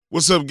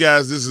What's up,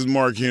 guys? This is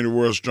Mark Henry, the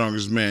world's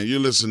strongest man. You're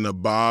listening to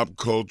Bob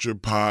Culture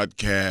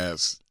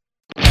Podcast.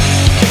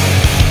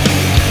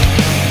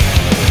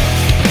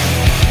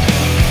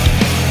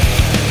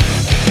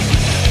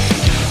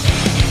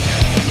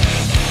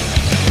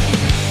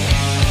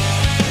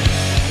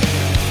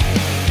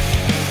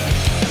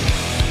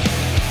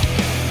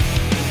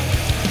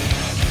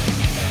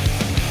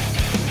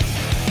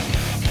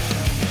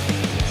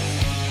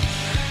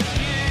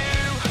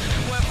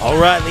 All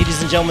right,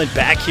 ladies and gentlemen,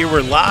 back here.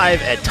 We're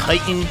live at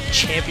Titan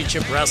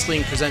Championship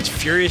Wrestling presents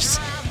Furious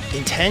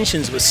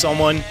Intentions with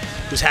someone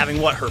who's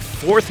having, her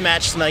fourth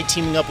match tonight,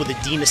 teaming up with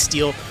Adina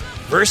Steele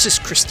versus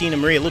Christina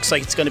Marie. It looks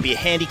like it's going to be a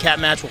handicap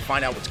match. We'll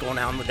find out what's going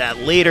on with that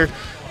later.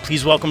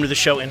 Please welcome to the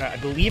show, and I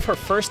believe her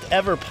first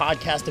ever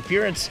podcast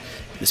appearance,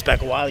 Miss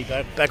Becca Wiley.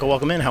 Becca,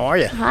 welcome in. How are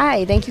you?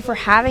 Hi, thank you for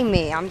having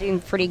me. I'm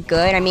doing pretty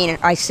good. I mean,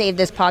 I saved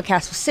this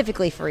podcast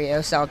specifically for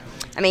you, so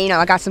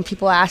I got some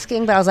people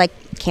asking, but I was like,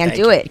 can't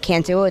do it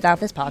without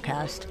this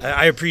podcast.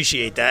 I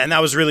appreciate that, and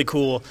that was really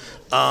cool.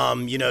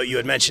 You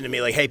had mentioned to me,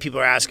 like, hey, people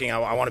are asking,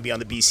 I want to be on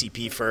the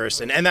BCP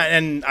first, and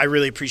I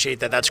really appreciate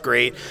that. That's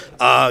great.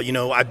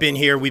 I've been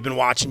here. We've been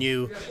watching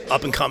you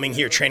up and coming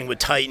here, training with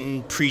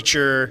Titan,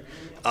 Preacher,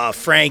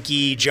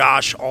 Frankie,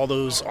 Josh, all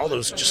those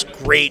just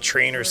great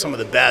trainers, some of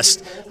the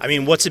best. I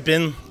mean, what's it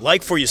been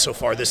like for you so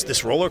far,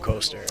 this roller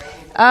coaster?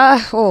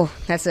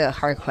 That's a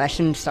hard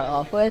question to start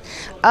off with.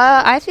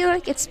 I feel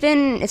like it's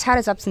had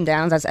its ups and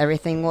downs, as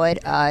everything would.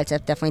 It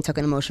definitely took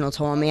an emotional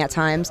toll on me at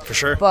times. For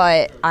sure.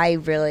 But I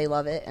really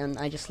love it, and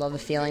I just love the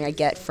feeling I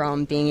get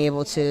from being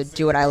able to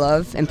do what I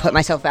love and put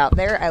myself out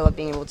there. I love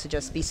being able to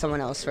just be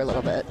someone else for a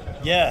little bit.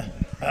 Yeah,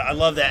 I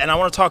love that. And I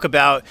want to talk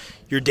about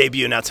your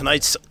debut. Now,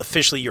 tonight's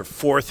officially your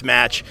fourth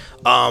match,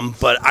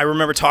 but I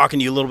remember talking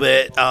to you a little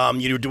bit.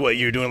 You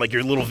were doing like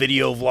your little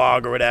video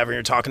vlog or whatever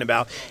you're talking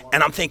about,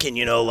 and I'm thinking,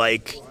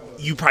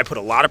 you probably put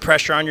a lot of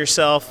pressure on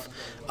yourself.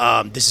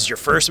 This is your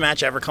first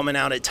match ever coming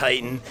out at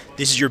Titan.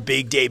 This is your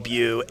big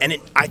debut, and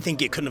I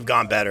think it couldn't have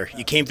gone better.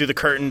 You came through the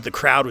curtain. The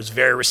crowd was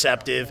very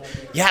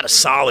receptive. You had a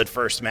solid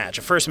first match.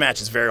 A first match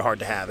is very hard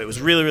to have. It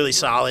was really, really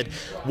solid.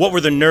 What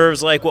were the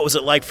nerves like? What was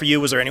it like for you?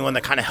 Was there anyone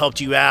that kind of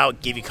helped you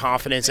out, gave you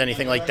confidence,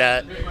 anything like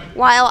that?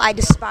 While I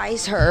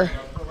despise her,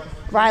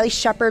 Riley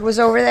Shepard was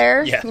over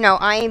there,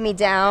 eyeing me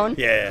down,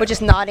 but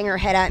just nodding her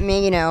head at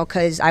me,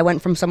 because I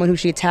went from someone who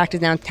she attacked to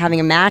now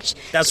having a match.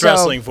 That's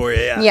wrestling for you,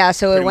 yeah. Yeah,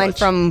 so it went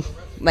from,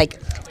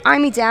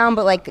 eyeing me down,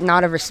 but,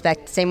 not of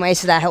respect the same way,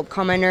 so that helped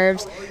calm my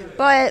nerves.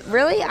 But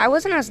really, I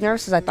wasn't as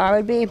nervous as I thought I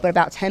would be, but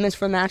about 10 minutes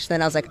from the match,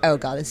 then I was like, oh,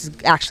 God, this is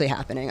actually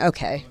happening.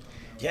 Okay.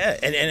 Yeah,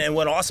 and it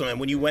went awesome. And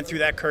when you went through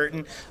that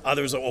curtain,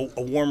 there was a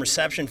warm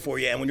reception for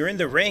you. And when you're in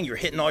the ring, you're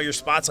hitting all your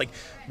spots. Like,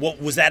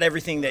 what was that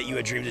everything that you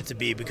had dreamed it to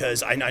be?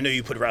 Because I know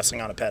you put wrestling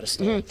on a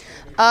pedestal.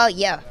 Mm-hmm.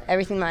 Yeah,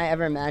 everything I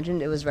ever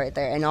imagined, it was right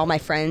there. And all my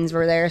friends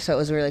were there, so it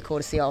was really cool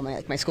to see all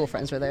my school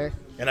friends were there.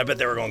 And I bet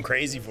they were going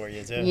crazy for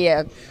you, too.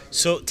 Yeah.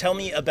 So tell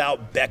me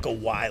about Becca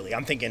Wiley.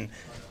 I'm thinking...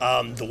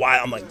 I'm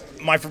like,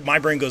 my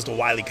brain goes to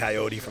Wile E.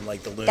 Coyote from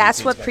like the Looney Tunes.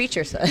 That's what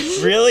Preacher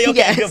says. Really? Okay,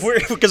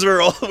 yes. Because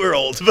we're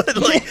old. But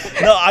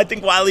no, I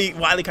think Wile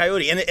E.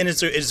 Coyote, and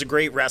it's a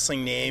great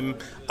wrestling name.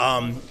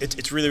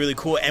 It's really, really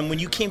cool. And when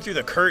you came through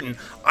the curtain,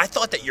 I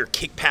thought that your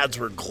kick pads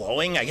were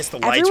glowing. I guess the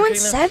lights were Everyone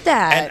said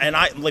that. And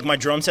I like my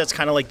drum set's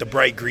kind of like the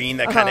bright green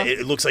that kind of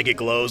it looks like it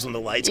glows when the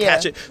lights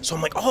catch it. So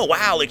I'm like, oh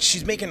wow, like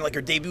she's making like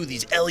her debut with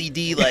these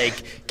LED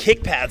like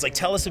kick pads. Like,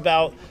 tell us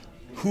about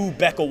who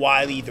Becca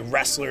Wiley, the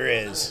wrestler,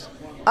 is.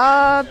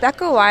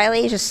 Becca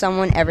Wiley is just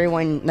someone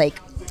everyone,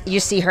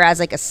 you see her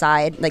as, a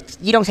side.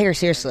 You don't take her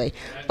seriously.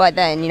 But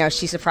then,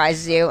 she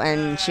surprises you,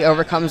 and she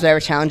overcomes whatever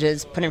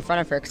challenges put in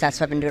front of her, because that's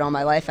what I've been doing all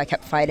my life. I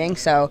kept fighting.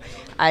 So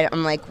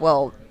I'm like,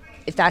 well,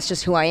 if that's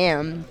just who I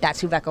am,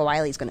 that's who Becca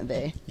Wiley's going to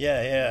be.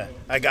 Yeah,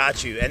 I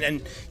got you.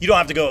 And you don't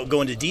have to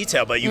go into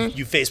detail, but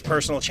you face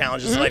personal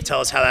challenges in life.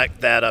 Tell us how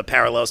that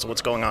parallels to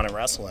what's going on in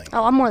wrestling.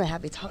 Oh, I'm more than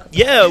happy to talk about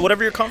Yeah,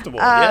 whatever you're comfortable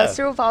with.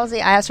 Cerebral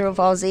Palsy. I have cerebral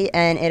palsy,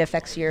 and it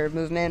affects your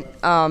movement.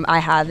 I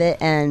have it,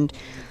 and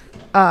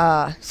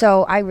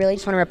so I really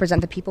just want to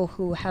represent the people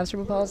who have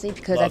cerebral palsy,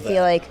 because I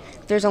feel like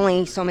there's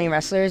only so many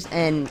wrestlers,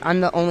 and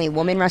I'm the only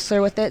woman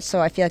wrestler with it, so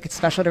I feel like it's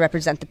special to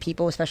represent the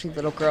people, especially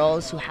little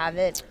girls who have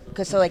it,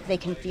 because so they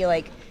can feel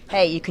like,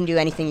 hey, you can do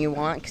anything you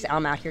want, because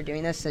I'm out here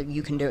doing this, so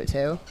you can do it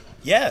too.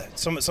 Yeah,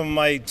 some of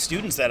my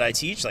students that I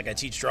teach, I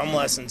teach drum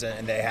lessons,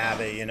 and they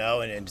have it,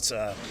 and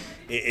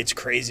it's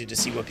crazy to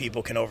see what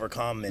people can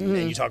overcome.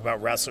 And you talk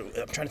about wrestler.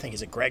 I'm trying to think,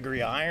 is it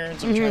Gregory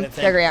Irons? I'm trying to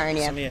think. Gregory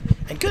Irons, yeah.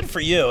 And good for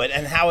you.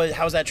 And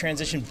how's that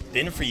transition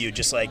been for you?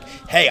 Just like,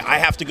 hey, I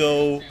have to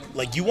go.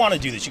 Like, you want to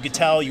do this. You could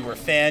tell you were a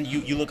fan.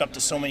 You look up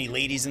to so many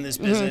ladies in this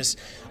business,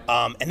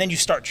 and then you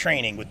start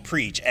training with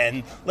Preach.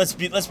 And let's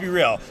be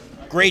real.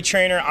 Great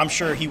trainer. I'm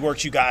sure he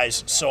worked you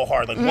guys so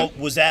hard. Like, what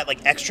was that,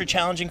 extra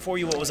challenging for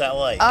you? What was that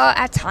like?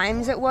 At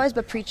times it was,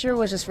 but Preacher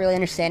was just really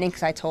understanding,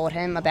 because I told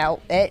him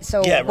about it.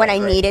 So when I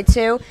needed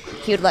to,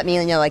 he would let me,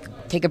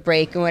 take a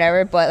break and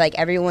whatever. But,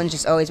 everyone's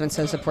just always been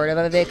so supportive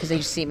of it, because they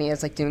just see me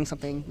as, doing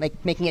something,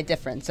 making a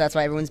difference. So that's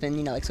why everyone's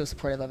been, so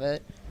supportive of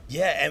it.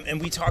 Yeah, and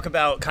we talk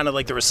about kind of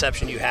like the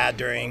reception you had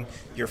during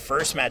your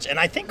first match. And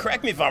I think,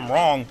 correct me if I'm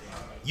wrong,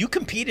 you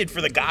competed for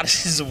the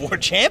Goddesses of War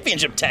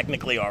Championship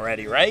technically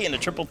already, right? In a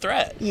triple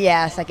threat.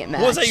 Yeah, second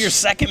match. Was that your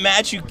second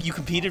match? You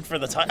competed for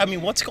the title? I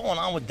mean, what's going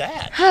on with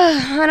that?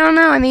 I don't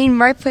know. I mean,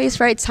 right place,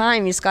 right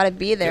time. You just got to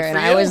be there, and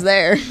I was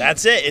there.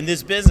 That's it, in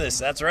this business.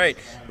 That's right.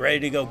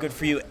 Ready to go. Good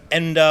for you.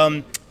 And,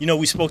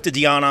 we spoke to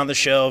Deanna on the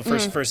show.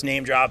 First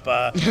name drop.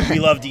 We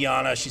love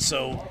Deanna. She's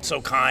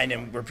so kind,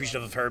 and we're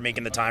appreciative of her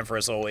making the time for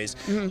us always.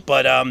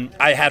 But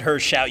I had her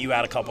shout you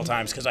out a couple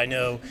times because I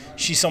know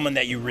she's someone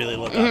that you really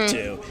look up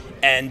to.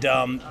 And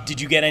did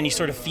you get any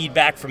sort of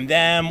feedback from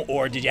them,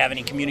 or did you have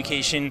any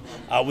communication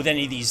with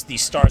any of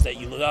these stars that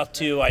you look up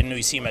to? I know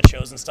you see them at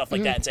shows and stuff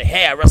like that, and say,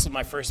 hey, I wrestled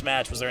my first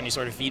match. Was there any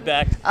sort of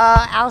feedback?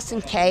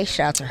 Allison Kay,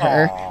 shout out to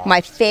her. Aww. My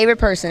favorite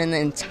person in the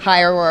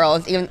entire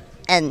world,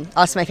 and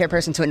also my favorite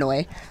person to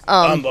annoy.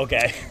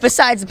 Okay.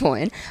 Besides the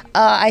point,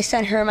 I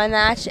sent her my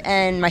match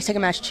and my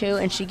second match too,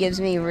 and she gives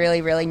me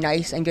really, really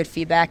nice and good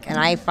feedback, and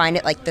I find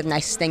it like the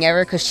nicest thing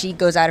ever because she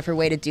goes out of her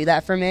way to do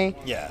that for me.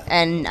 Yeah.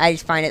 And I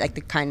just find it like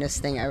the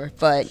kindest thing ever.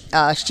 But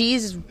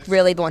she's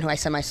really the one who I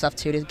send my stuff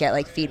to get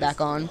like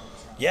feedback on.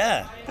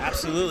 Yeah,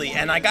 absolutely.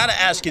 And I got to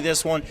ask you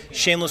this one.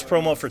 Shameless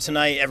promo for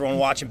tonight. Everyone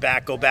watching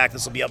back, go back.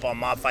 This will be up on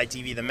Mob Fight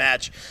TV. The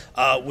match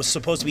was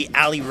supposed to be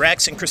Ali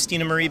Rex and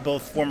Christina Marie,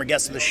 both former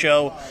guests of the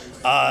show,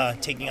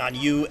 taking on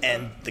you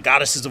and the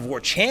Goddesses of War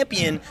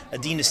champion,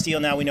 Adina Steele.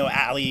 Now we know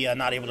Ali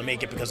not able to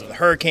make it because of the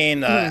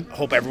hurricane.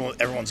 Hope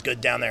everyone's good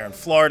down there in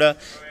Florida.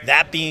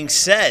 That being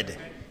said,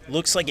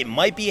 looks like it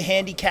might be a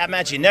handicap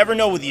match. You never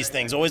know with these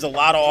things. Always a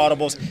lot of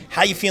audibles.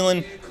 How you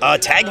feeling?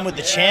 Tagging with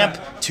the champ,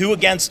 2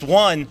 against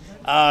 1.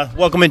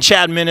 Welcome in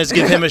Chad Minutes.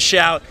 Give him a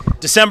shout.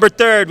 December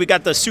 3rd, we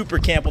got the Super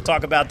Camp. We'll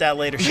talk about that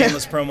later.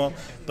 Shameless promo.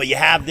 But you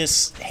have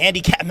this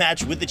handicap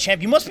match with the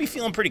champ. You must be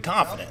feeling pretty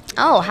confident.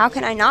 Oh, how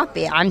can I not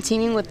be? I'm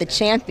teaming with the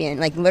champion,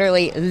 like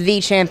literally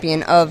the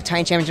champion of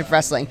Tiny Championship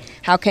Wrestling.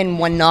 How can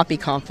one not be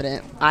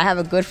confident? I have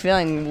a good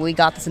feeling we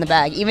got this in the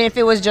bag. Even if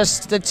it was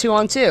just the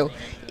 2-on-2.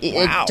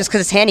 Wow. Just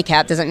because it's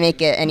handicapped doesn't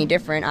make it any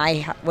different.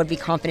 I would be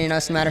confident in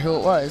us no matter who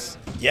it was.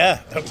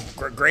 Yeah,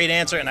 great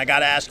answer. And I got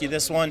to ask you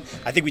this one.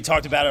 I think we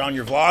talked about it on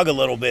your vlog a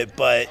little bit,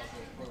 but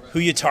who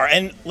you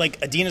and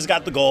like Adina's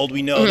got the gold.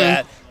 We know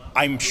that.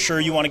 I'm sure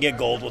you want to get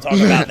gold. We'll talk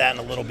about that in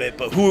a little bit.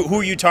 But who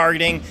are you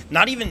targeting?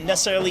 Not even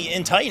necessarily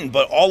in Titan,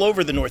 but all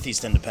over the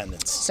Northeast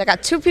Independents. So I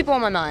got 2 people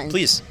in my mind.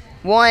 Please.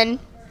 1,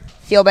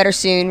 Feel Better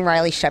Soon,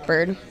 Riley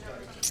Shepard.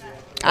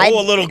 A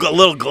little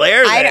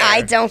glare there.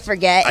 I don't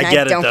forget, and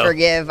I don't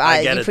forgive.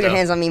 You put your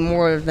hands on me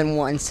more than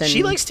once. And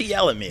she likes to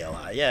yell at me a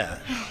lot, yeah.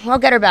 I'll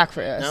get her back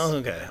for this. No,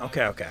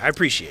 okay. I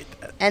appreciate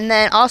that. And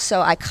then also,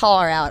 I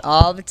call her out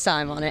all the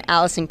time on it,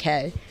 Allison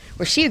Kay,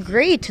 where she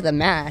agreed to the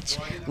match.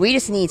 We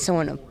just need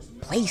someone to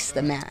place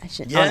the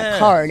match on a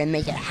card and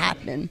make it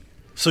happen.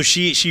 So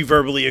she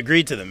verbally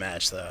agreed to the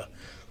match, though?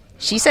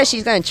 She says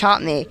she's going to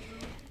chop me.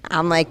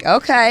 I'm like,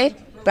 okay.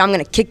 But I'm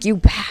going to kick you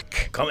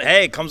back.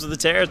 It comes with the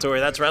territory.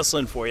 That's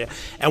wrestling for you.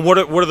 And what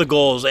are the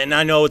goals? And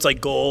I know it's like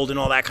gold and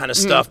all that kind of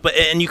stuff,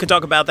 and you can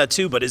talk about that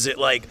too, but is it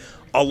like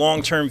a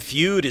long-term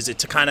feud? Is it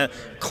to kind of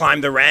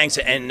climb the ranks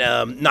and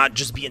not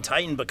just be in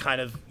Titan, but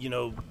kind of,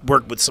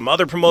 work with some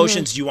other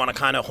promotions? Do you want to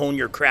kind of hone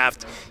your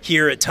craft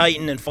here at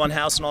Titan and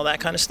Funhouse and all that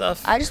kind of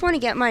stuff? I just want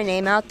to get my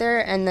name out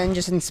there and then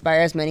just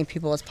inspire as many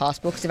people as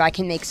possible, because if I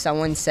can make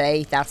someone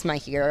say, that's my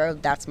hero,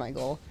 that's my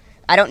goal.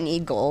 I don't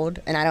need gold,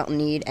 and I don't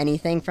need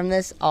anything from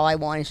this. All I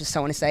want is just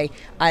someone to say,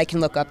 I can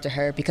look up to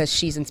her because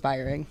she's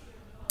inspiring.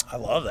 I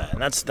love that,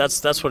 and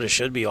that's what it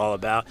should be all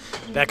about.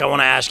 Beck, I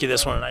want to ask you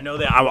this one, and I know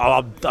that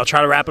I'll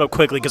try to wrap it up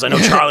quickly because I know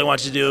Charlie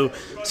wants to do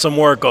some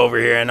work over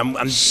here, and I'm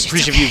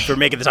appreciative of you for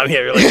making the time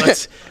here. You're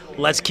like,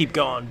 let's keep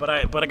going. But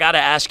I got to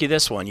ask you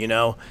this one.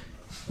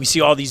 We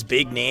see all these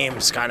big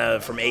names kind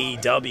of from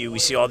AEW. We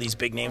see all these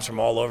big names from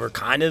all over,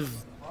 kind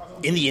of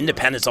in the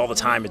independents all the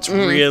time. It's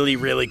really,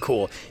 really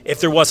cool.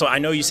 If there was, I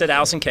know you said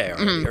Allison Kay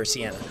or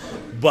Sienna,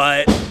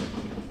 but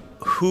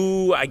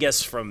who, I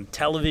guess, from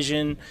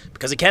television,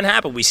 because it can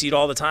happen, we see it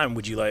all the time,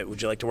 would you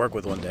like to work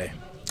with one day?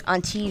 On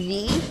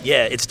TV?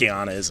 Yeah, it's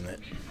Deanna, isn't it?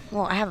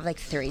 Well, I have like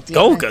 3.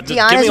 Go, give me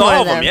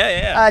all of them.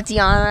 Yeah.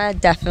 Deanna,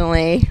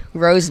 definitely.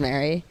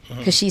 Rosemary,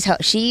 because she's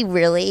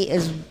really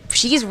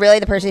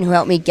the person who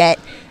helped me get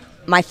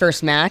my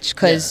first match,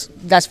 because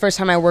that's the first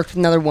time I worked with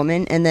another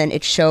woman, and then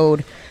it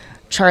showed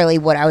Charlie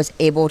what I was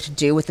able to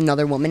do with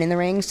another woman in the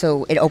ring,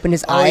 so it opened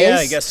his eyes. Yeah,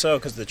 I guess so,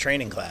 because the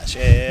training class.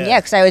 Yeah,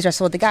 because I always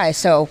wrestle with the guys,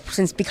 so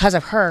because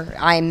of her,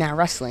 I am now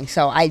wrestling,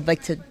 so I'd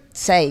like to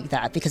say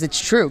that, because it's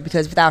true,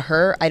 because without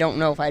her, I don't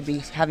know if I'd be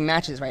having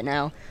matches right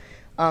now.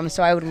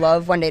 So I would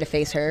love one day to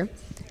face her.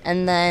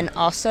 And then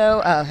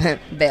also,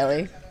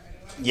 Bailey.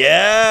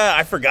 Yeah,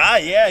 I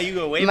forgot. Yeah, you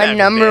go way back. My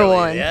number Bailey.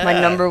 one. Yeah. My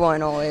number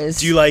one always.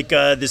 Do you like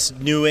this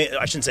new?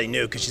 I shouldn't say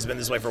new because she's been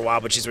this way for a while,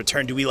 but she's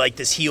returned. Do we like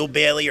this heel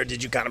Bailey, or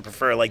did you kind of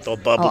prefer like the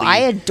bubbly? Oh, I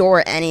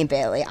adore any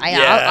Bailey.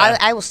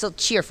 I will still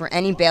cheer for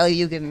any Bailey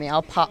you give me.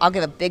 I'll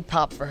give a big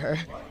pop for her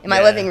in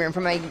my living room.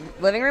 From my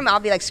living room, I'll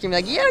be like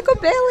screaming like, "Yeah, go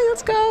Bailey,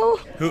 let's go!"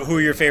 Who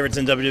are your favorites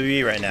in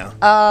WWE right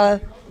now?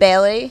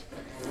 Bailey,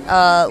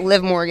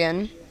 Liv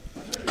Morgan,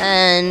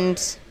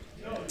 and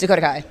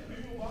Dakota Kai.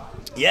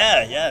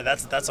 Yeah,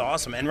 that's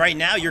awesome. And right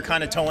now, you're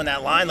kind of towing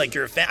that line, like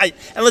you're a fan.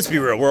 And let's be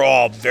real, we're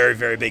all very,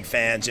 very big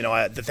fans. You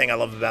know, the thing I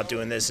love about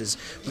doing this is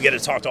we get to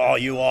talk to all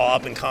you all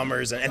up and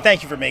comers, and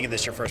thank you for making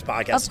this your first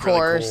podcast. Of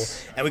course. Really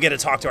cool. And we get to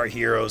talk to our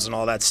heroes and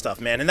all that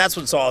stuff, man. And that's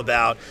what it's all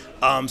about.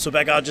 So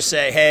Becca, I'll just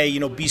say, hey, you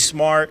know, be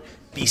smart.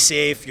 Be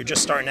safe. You're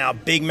just starting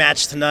out. Big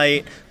match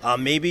tonight.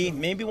 Maybe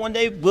one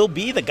day we'll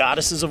be the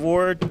Goddesses of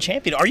War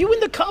champion. Are you in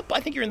the cup? I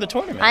think you're in the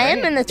tournament. I right?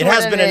 am in the tournament.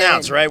 It has been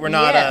announced, right? We're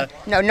not.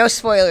 Yeah. No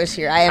spoilers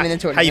here. I am in the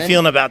tournament. How you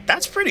feeling about?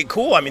 That's pretty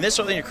cool. I mean, this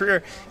early in your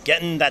career,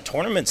 getting that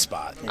tournament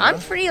spot. You know? I'm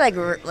pretty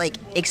like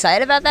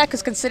excited about that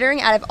because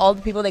considering out of all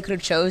the people they could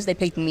have chose, they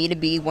picked me to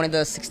be one of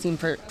those 16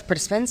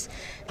 participants,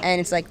 and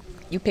it's like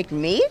you picked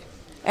me.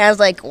 And I was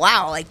like,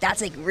 wow, like that's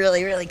like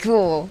really, really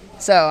cool.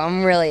 So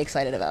I'm really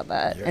excited about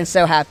that and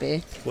so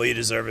happy. Well, you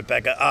deserve it,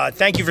 Becca.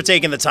 Thank you for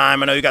taking the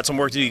time. I know you got some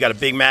work to do. You got a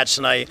big match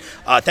tonight.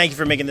 Thank you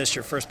for making this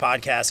your first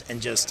podcast.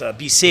 And just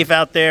be safe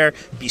out there,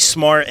 be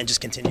smart, and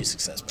just continue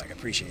success, Becca.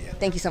 Appreciate you.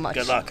 Thank you so much.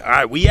 Good luck. All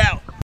right, we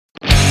out.